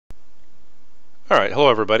Alright, hello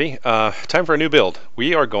everybody. Time for a new build.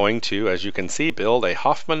 We are going to, as you can see, build a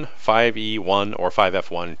Hoffman 5E1 or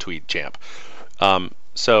 5F1 Tweed Champ.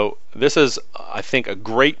 So this is, I think, a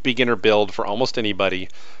great beginner build for almost anybody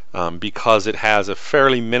because it has a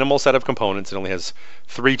fairly minimal set of components. It only has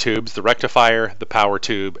 3 tubes, the rectifier, the power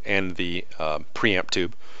tube, and the preamp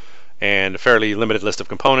tube, and a fairly limited list of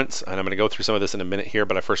components. And I'm going to go through some of this in a minute here,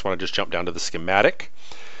 but I first want to just jump down to the schematic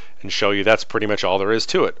and show you that's pretty much all there is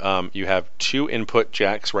to it. You have 2 input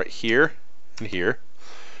jacks right here and here.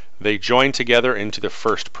 They join together into the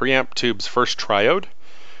first preamp tube's first triode,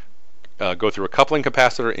 go through a coupling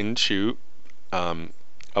capacitor into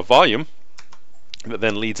a volume that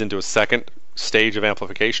then leads into a second stage of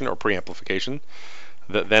amplification or preamplification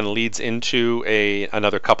that then leads into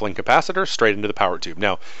another coupling capacitor straight into the power tube.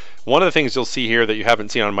 Now, one of the things you'll see here that you haven't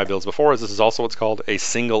seen on my builds before is this is also what's called a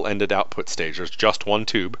single-ended output stage. There's just one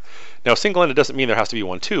tube. Now, single-ended doesn't mean there has to be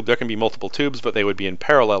one tube. There can be multiple tubes, but they would be in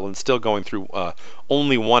parallel and still going through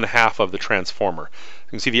only one half of the transformer. You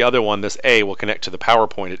can see the other one, this A, will connect to the power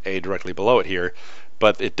point at A directly below it here,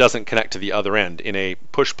 but it doesn't connect to the other end. In a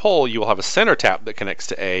push-pull, you will have a center tap that connects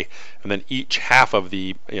to A, and then each half of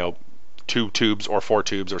the 2 tubes or 4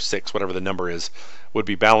 tubes or 6, whatever the number is, would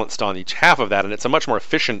be balanced on each half of that, and it's a much more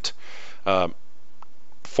efficient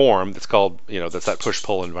form that's called, that's that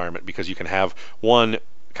push-pull environment, because you can have one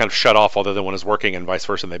kind of shut off while the other one is working and vice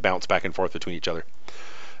versa, and they bounce back and forth between each other.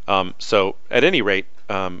 So at any rate,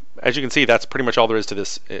 as you can see, that's pretty much all there is to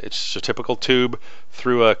this. It's just a typical tube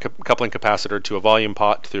through a coupling capacitor to a volume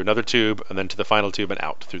pot, through another tube, and then to the final tube and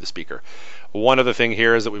out through the speaker. One other thing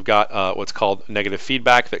here is that we've got what's called negative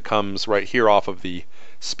feedback that comes right here off of the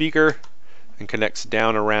speaker and connects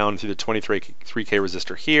down around through the 23K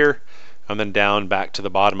resistor here, and then down back to the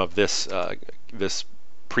bottom of this this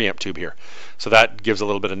preamp tube here. So that gives a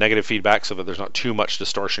little bit of negative feedback so that there's not too much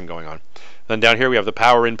distortion going on. Then down here we have the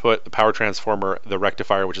power input, the power transformer, the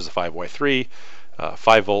rectifier, which is a 5Y3,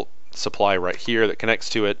 5-volt supply right here that connects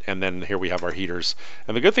to it, and then here we have our heaters.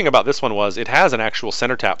 And the good thing about this one was it has an actual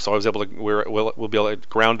center tap, so I was able to we'll be able to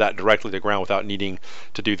ground that directly to ground without needing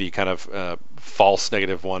to do the kind of false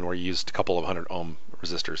negative one where you used a couple of 100 ohm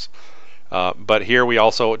resistors. But here we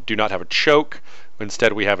also do not have a choke.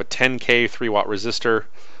 Instead we have a 10K 3-watt resistor,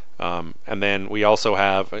 and then we also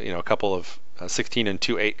have a couple of 16 and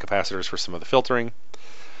 2/8 capacitors for some of the filtering.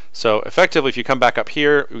 So effectively, if you come back up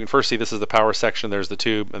here, you can first see this is the power section. There's the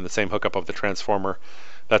tube and the same hookup of the transformer.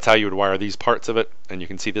 That's how you would wire these parts of it. And you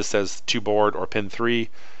can see this says 2 board or pin 3.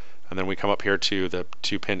 And then we come up here to the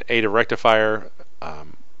 2-pin 8 of rectifier.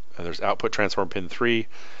 And there's output transformer pin 3.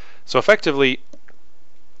 So effectively,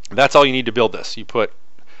 that's all you need to build this. You put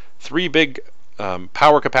 3 big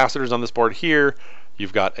power capacitors on this board here.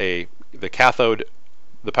 You've got the cathode,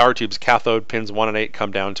 the power tube's cathode pins 1 and 8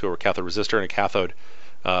 come down to a cathode resistor and a cathode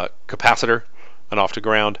capacitor and off to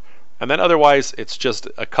ground, and then otherwise it's just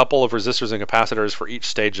a couple of resistors and capacitors for each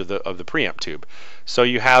stage of the preamp tube. So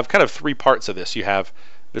you have kind of 3 parts of this.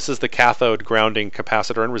 This is the cathode grounding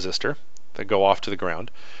capacitor and resistor that go off to the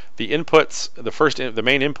ground. The inputs, the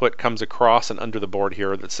main input comes across and under the board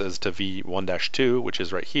here that says to V1-2, which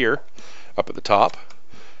is right here up at the top.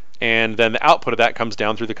 And then the output of that comes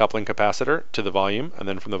down through the coupling capacitor to the volume, and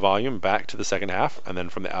then from the volume back to the second half, and then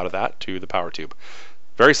from the out of that to the power tube.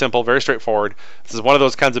 Very simple, very straightforward. This is one of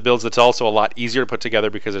those kinds of builds that's also a lot easier to put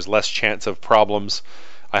together because there's less chance of problems.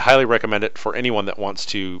 I highly recommend it for anyone that wants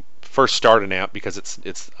to first start an amp because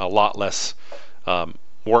it's a lot less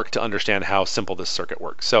work to understand how simple this circuit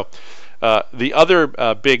works. So the other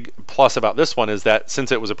big plus about this one is that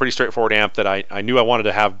since it was a pretty straightforward amp that I knew I wanted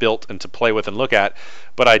to have built and to play with and look at,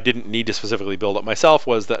 but I didn't need to specifically build it myself,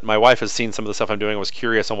 was that my wife has seen some of the stuff I'm doing and was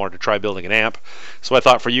curious and wanted to try building an amp. So I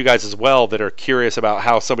thought for you guys as well that are curious about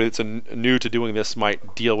how somebody that's new to doing this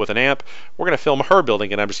might deal with an amp, we're going to film her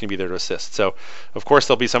building and I'm just going to be there to assist. So of course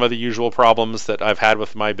there'll be some of the usual problems that I've had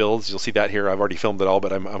with my builds. You'll see that here. I've already filmed it all,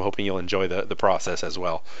 but I'm hoping you'll enjoy the process as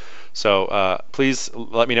well. So please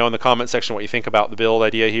let me know in the comment section what you think about the build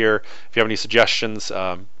idea here. If you have any suggestions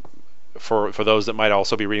for those that might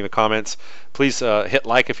also be reading the comments, please hit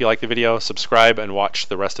like if you like the video, subscribe, and watch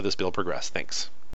the rest of this build progress. Thanks.